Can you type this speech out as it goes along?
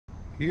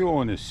You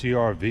own a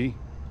CRV,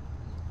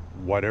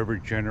 whatever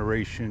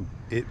generation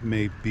it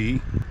may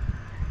be,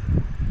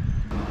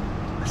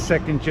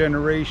 second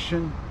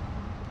generation,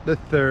 the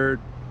third,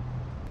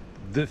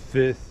 the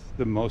fifth,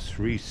 the most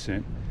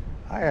recent,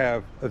 I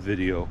have a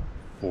video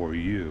for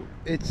you.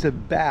 It's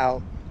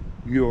about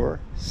your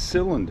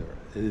cylinder,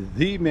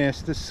 the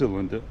master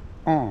cylinder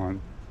on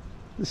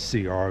the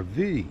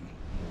CRV.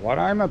 What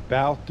I'm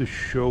about to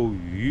show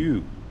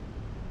you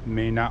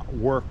may not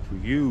work for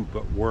you,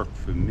 but work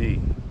for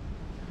me.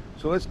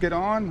 So let's get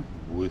on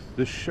with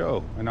the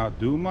show, and I'll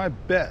do my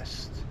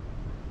best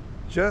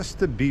just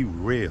to be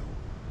real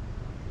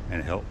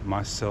and help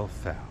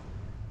myself out.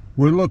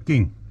 We're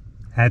looking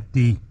at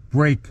the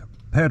brake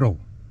pedal.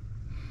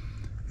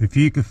 If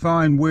you can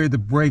find where the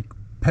brake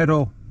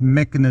pedal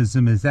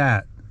mechanism is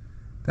at,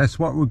 that's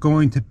what we're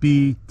going to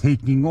be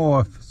taking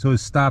off so it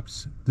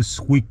stops the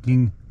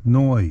squeaking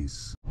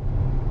noise.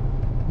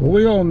 Well,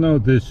 we all know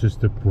this is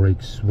the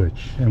brake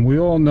switch, and we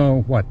all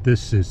know what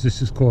this is.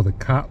 This is called a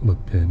coupler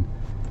pin,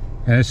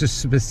 and it's a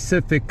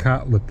specific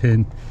coupler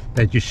pin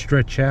that you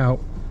stretch out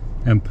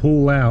and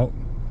pull out.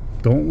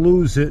 Don't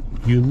lose it.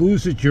 You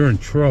lose it, you're in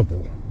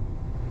trouble.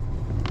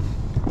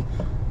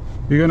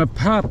 You're gonna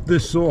pop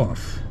this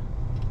off.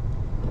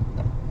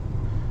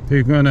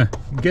 You're gonna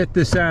get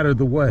this out of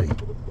the way.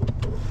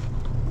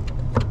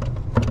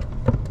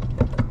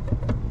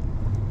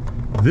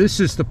 This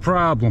is the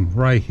problem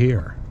right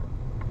here.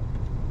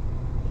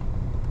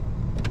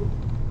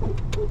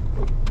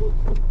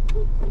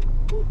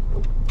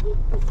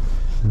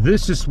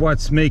 This is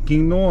what's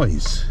making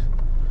noise.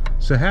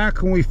 So how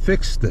can we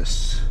fix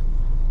this?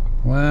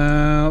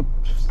 Well,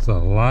 it's a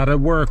lot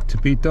of work to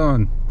be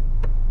done.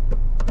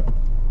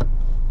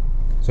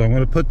 So I'm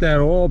going to put that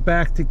all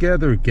back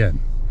together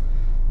again.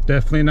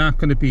 Definitely not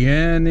going to be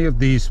any of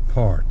these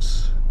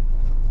parts.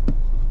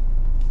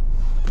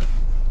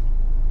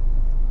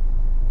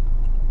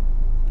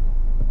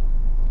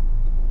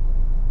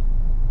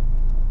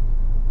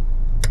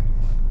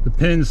 The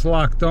pin's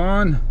locked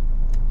on.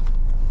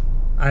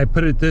 I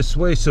put it this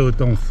way so it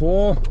don't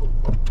fall.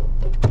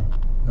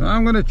 And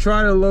I'm going to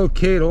try to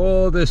locate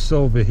all this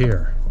over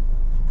here.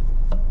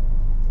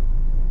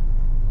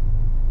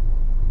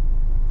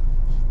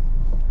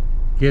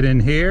 Get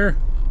in here.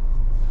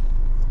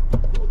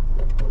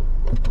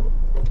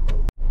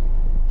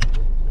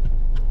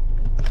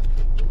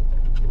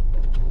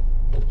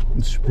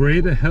 And spray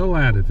the hell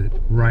out of it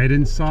right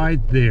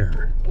inside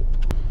there.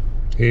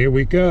 Here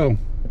we go.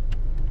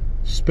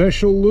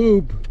 Special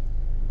lube.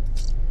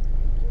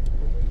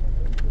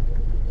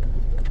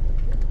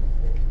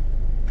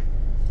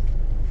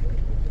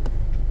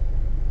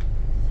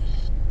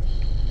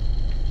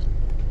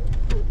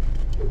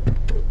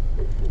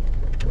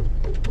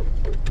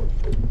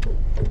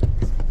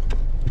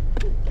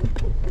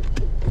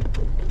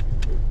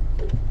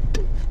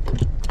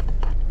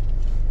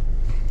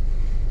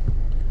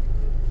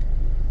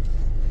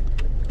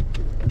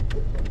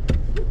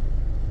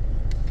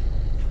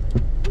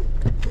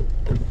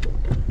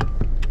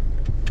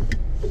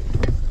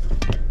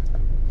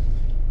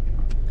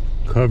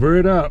 Cover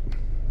it up.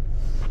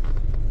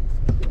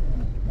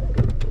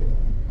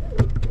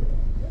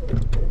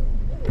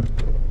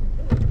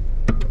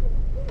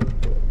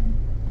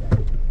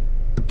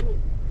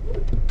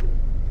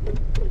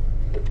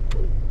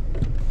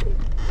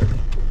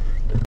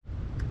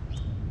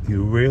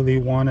 You really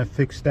want to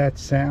fix that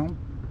sound?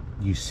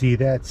 You see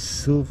that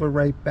silver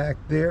right back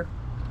there?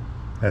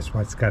 That's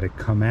what's got to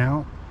come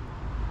out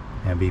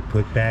and be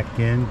put back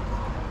in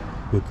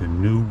with the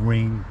new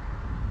ring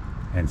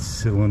and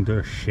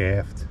cylinder,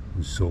 shaft,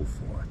 and so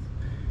forth.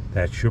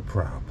 That's your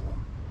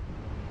problem.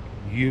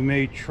 You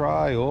may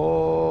try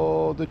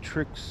all the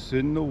tricks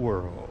in the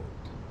world,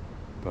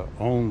 but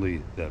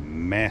only the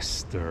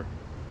master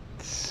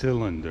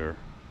cylinder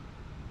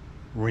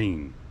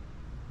ring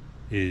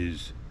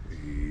is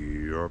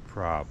your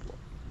problem.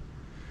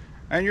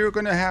 And you're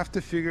going to have to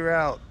figure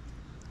out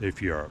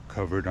if you are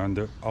covered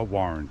under a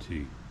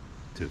warranty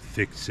to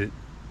fix it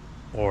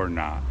or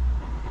not.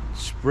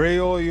 Spray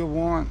all you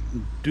want,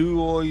 do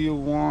all you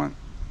want.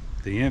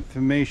 The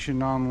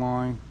information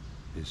online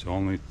is the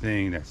only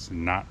thing that's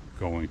not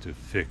going to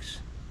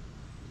fix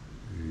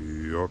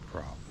your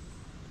problem.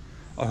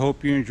 I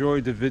hope you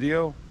enjoyed the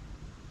video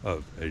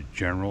of a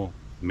general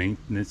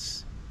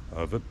maintenance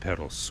of a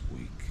pedal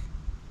squeak.